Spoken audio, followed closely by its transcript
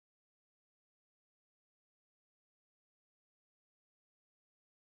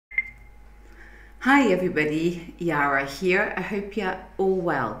Hi everybody, Yara here. I hope you're all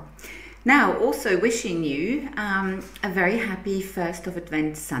well. Now, also wishing you a very happy 1st of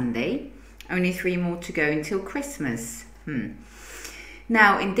Advent Sunday. Only 3 more to go until Christmas.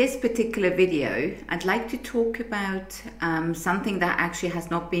 Now, in this particular video, I'd like to talk about something that actually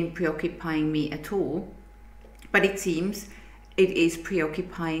has not been preoccupying me at all, but it seems it is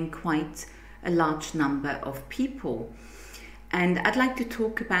preoccupying quite a large number of people. And I'd like to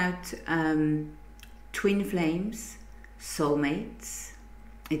talk about twin flames, soulmates,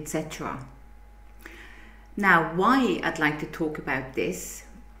 etc. Now, why I'd like to talk about this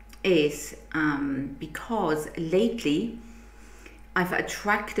is because lately I've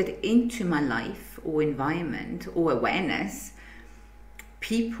attracted into my life or environment or awareness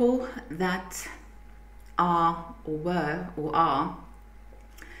people that are or were or are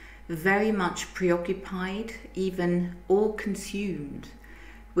very much preoccupied, even all consumed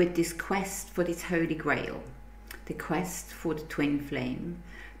with this quest for this holy grail, the quest for the twin flame,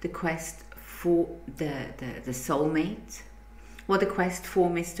 the quest for the soulmate, or the quest for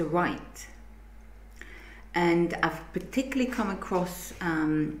Mr. Right. And I've particularly come across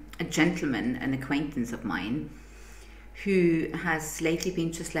a gentleman, an acquaintance of mine, who has lately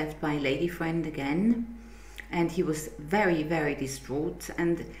been just left by a lady friend again, and he was very, very distraught,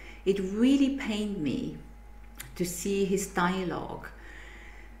 and it really pained me to see his dialogue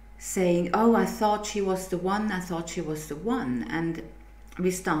saying, oh, I thought she was the one, I thought she was the one. And we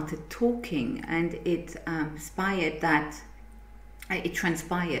started talking, and it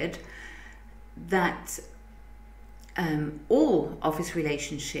transpired that all of his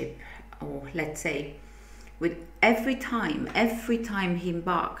relationship, or let's say with every time he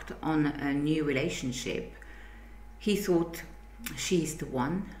embarked on a new relationship, he thought she's the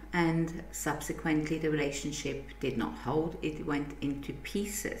one, and subsequently the relationship did not hold. It went into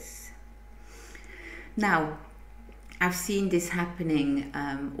pieces. Now, I've seen this happening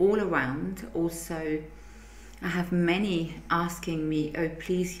all around. Also, I have many asking me, oh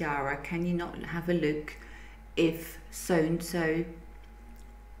please Yara, can you not have a look if so-and-so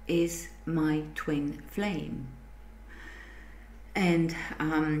is my twin flame? And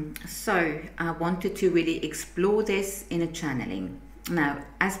so I wanted to really explore this in a channeling. Now,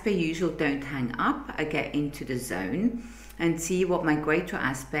 as per usual, don't hang up. I get into the zone and see what my greater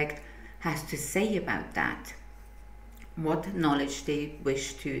aspect has to say about that, what knowledge they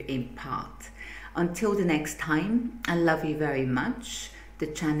wish to impart. Until the next time, I love you very much. The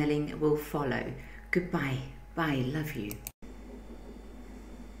channeling will follow. Goodbye. Bye. Love you.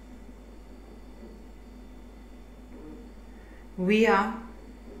 We are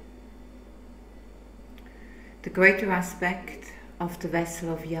the greater aspect of the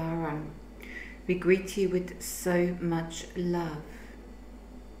vessel of Yara. We greet you with so much love.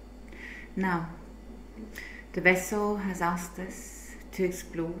 Now, the vessel has asked us to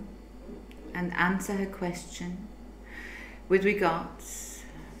explore and answer her question with regards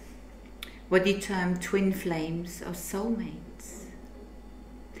what you term twin flames or soulmates.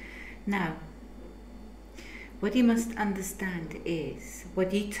 Now, what you must understand is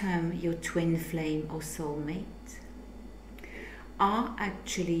what you term your twin flame or soulmate are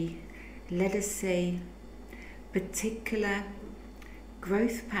actually, let us say, particular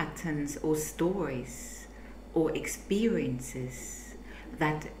growth patterns or stories or experiences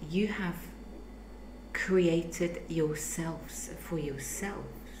that you have created yourselves for yourselves.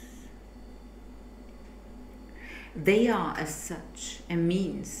 They are as such a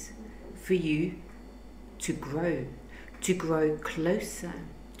means for you to grow closer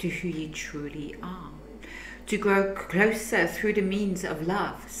to who you truly are, to grow closer through the means of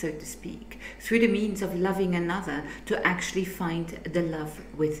love, so to speak, through the means of loving another, to actually find the love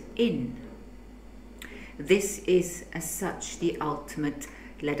within. This is as such the ultimate,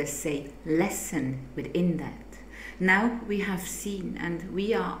 let us say, lesson within that. Now we have seen and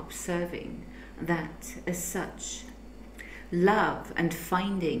we are observing that as such, love and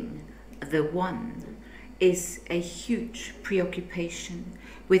finding the one is a huge preoccupation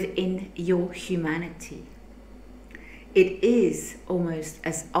within your humanity. It is almost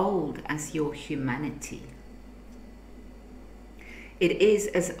as old as your humanity. It is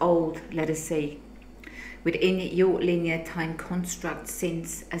as old, let us say, within your linear time construct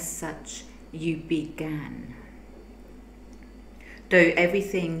since as such you began. Though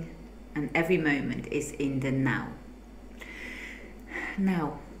everything and every moment is in the now.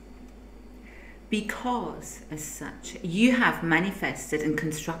 Now, because as such you have manifested and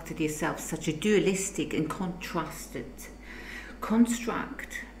constructed yourself such a dualistic and contrasted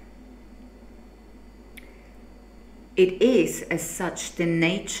construct, it is as such the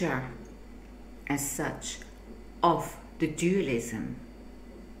nature as such of the dualism,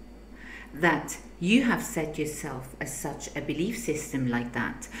 that you have set yourself as such a belief system like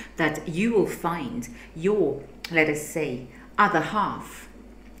that, that you will find your, let us say, other half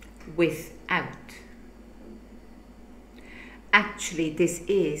without. Actually, this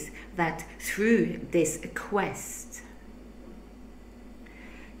is that through this quest,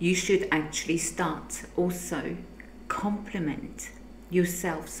 you should actually start also complement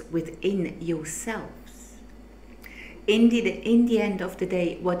yourselves within yourselves. In the end of the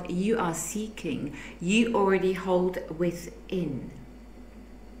day, what you are seeking, you already hold within.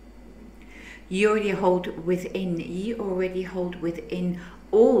 You already hold within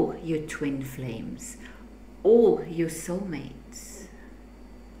all your twin flames, all your soulmates.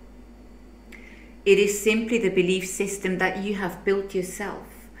 It is simply the belief system that you have built yourself.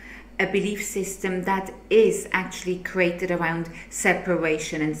 A belief system that is actually created around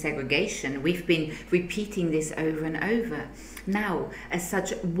separation and segregation. We've been repeating this over and over. Now, as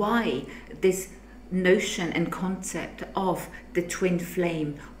such, why this notion and concept of the twin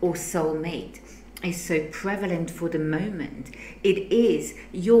flame or soulmate is so prevalent for the moment? It is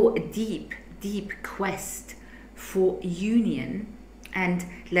your deep, deep quest for union and,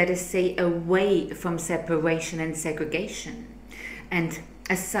 let us say, away from separation and segregation. And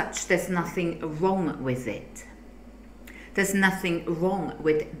as such, there's nothing wrong with it. There's nothing wrong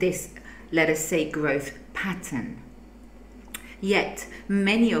with this, let us say, growth pattern. Yet,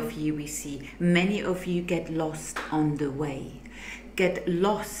 many of you, we see, many of you get lost on the way, get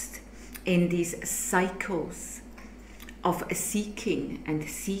lost in these cycles of seeking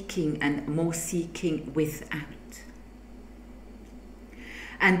and more seeking without.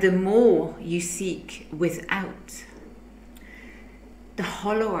 And the more you seek without, the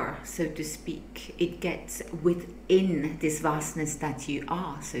hollower, so to speak, it gets within this vastness that you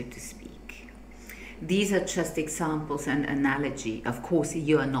are, so to speak. These are just examples and analogy. Of course,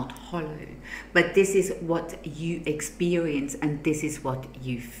 you are not hollow, but this is what you experience and this is what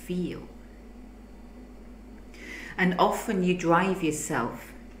you feel. And often you drive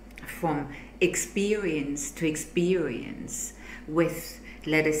yourself from experience to experience with,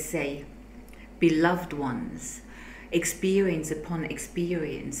 let us say, beloved ones, experience upon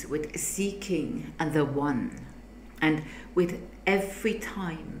experience with seeking the one. And with every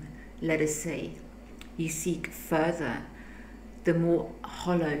time, let us say, you seek further, the more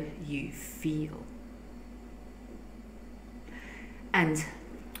hollow you feel. And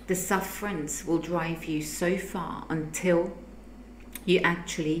the sufferance will drive you so far until you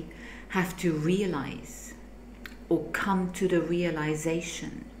actually have to realize or come to the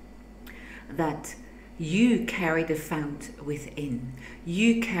realization that you carry the fount within.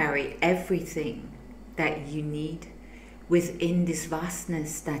 You carry everything that you need within this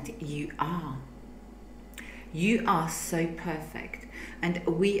vastness that you are. You are so perfect, and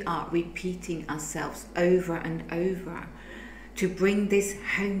we are repeating ourselves over and over to bring this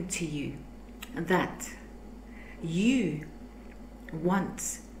home to you, that you,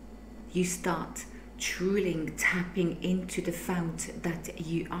 once you start truly tapping into the fount that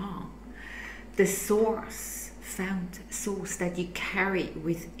you are, the source, fount source that you carry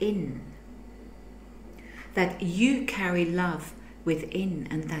within, that you carry love within,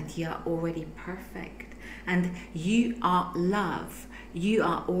 and that you are already perfect, and you are love, you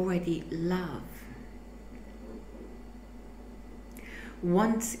are already love.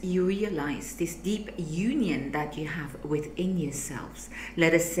 Once you realize this deep union that you have within yourselves,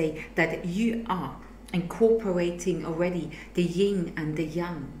 let us say that you are incorporating already the yin and the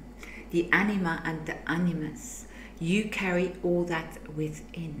yang, the anima and the animus, you carry all that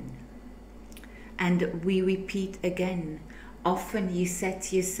within. And we repeat again, often you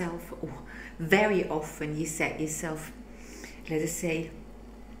set yourself, or very often you set yourself, let us say,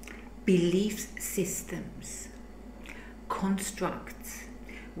 belief systems, constructs,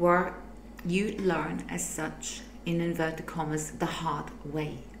 where you learn as such, in inverted commas, the hard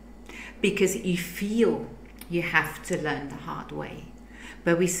way. Because you feel you have to learn the hard way.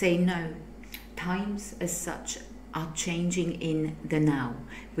 But we say no, times as such are changing in the now,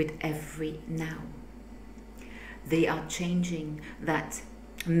 with every now. They are changing, that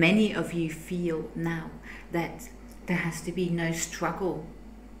many of you feel now that there has to be no struggle,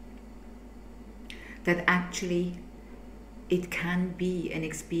 that actually it can be an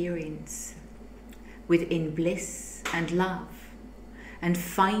experience within bliss and love, and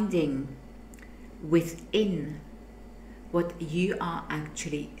finding within what you are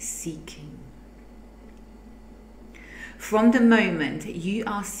actually seeking. From the moment you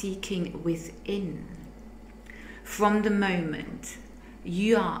are seeking within, from the moment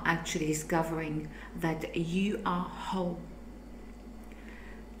you are actually discovering that you are whole,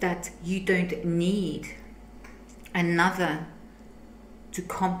 that you don't need another to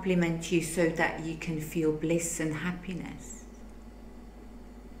complement you so that you can feel bliss and happiness.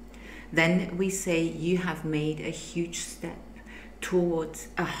 Then we say you have made a huge step towards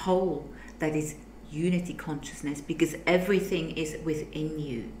a whole that is unity consciousness, because everything is within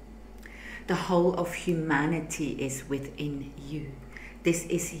you. The whole of humanity is within you. This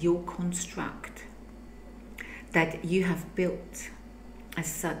is your construct that you have built as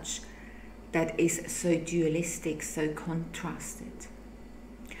such, that is so dualistic, so contrasted,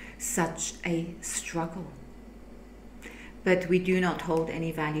 such a struggle. But we do not hold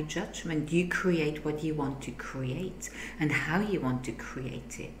any value judgment. You create what you want to create and how you want to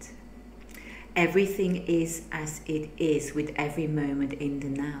create it. Everything is as it is with every moment in the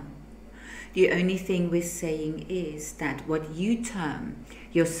now. The only thing we're saying is that what you term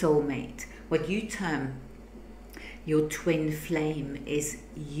your soulmate, what you term your twin flame, is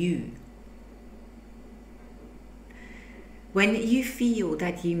you. When you feel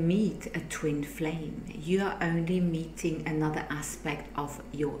that you meet a twin flame, you are only meeting another aspect of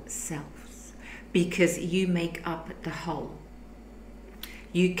yourselves, because you make up the whole.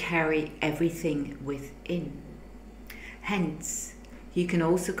 You carry everything within. Hence, you can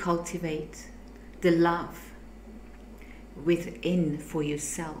also cultivate the love within for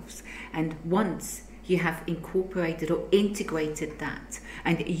yourselves. And once you have incorporated or integrated that,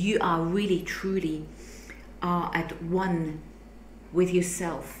 and you are really truly are at one with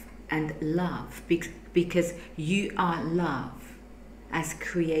yourself and love, because you are love, as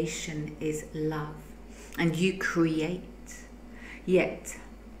creation is love, and you create. Yet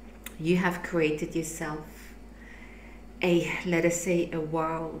you have created yourself let us say, a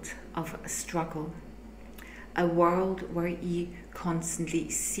world of struggle, a world where you constantly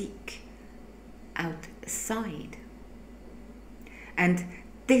seek outside. And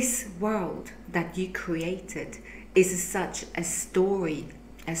this world that you created is such a storyline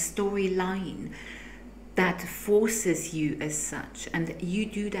that forces you as such, and you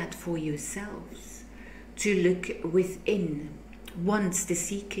do that for yourselves, to look within. Once the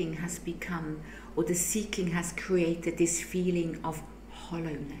seeking has become, or the seeking has created this feeling of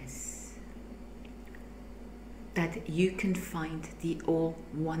hollowness, that you can find the all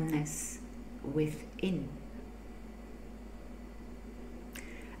oneness within.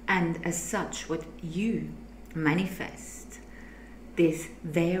 And as such, what you manifest, these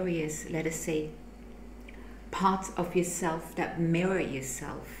various, let us say, parts of yourself that mirror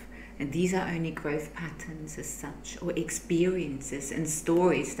yourself, and these are only growth patterns as such, or experiences and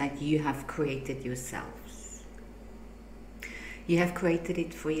stories that you have created yourselves. You have created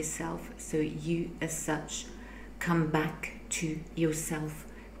it for yourself, so you as such come back to yourself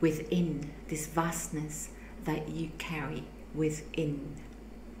within this vastness that you carry within.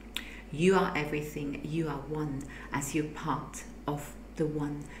 You are everything, you are one, as you're part of the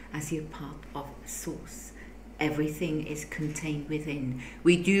one, as you're part of Source. Everything is contained within.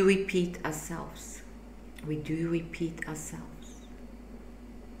 We do repeat ourselves. We do repeat ourselves.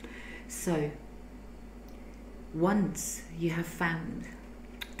 So, once you have found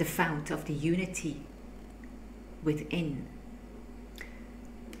the fount of the unity within,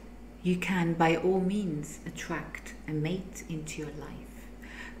 you can by all means attract a mate into your life.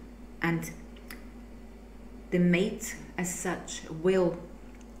 And the mate as such will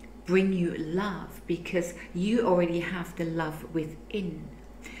bring you love, because you already have the love within.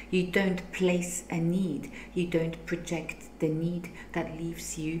 You don't place a need, you don't project the need that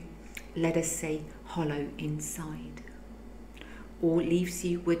leaves you, let us say, hollow inside, or leaves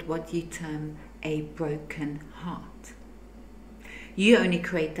you with what you term a broken heart. You only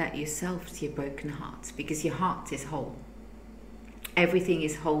create that yourselves, your broken hearts, because your heart is whole. Everything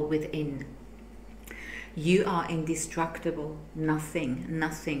is whole within. You are indestructible.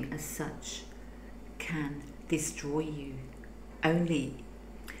 Nothing as such can destroy you. Only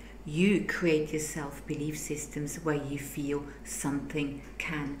you create yourself belief systems where you feel something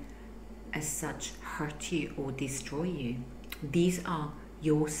can as such hurt you or destroy you. These are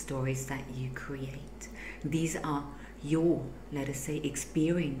your stories that you create. These are your, let us say,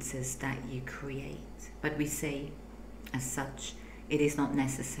 experiences that you create. But we say, as such, it is not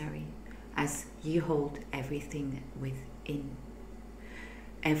necessary, as you hold everything within.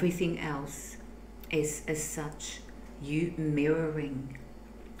 Everything else is as such you mirroring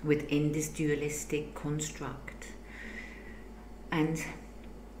within this dualistic construct. And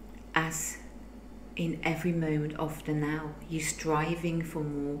as in every moment of the now, you striving for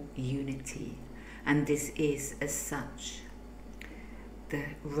more unity. And this is as such the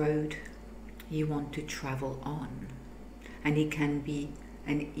road you want to travel on. And it can be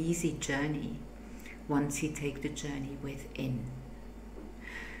an easy journey once you take the journey within.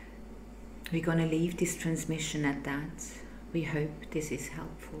 We're going to leave this transmission at that. We hope this is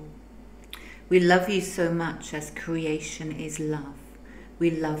helpful. We love you so much, as creation is love.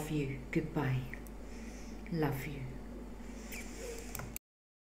 We love you. Goodbye. Love you.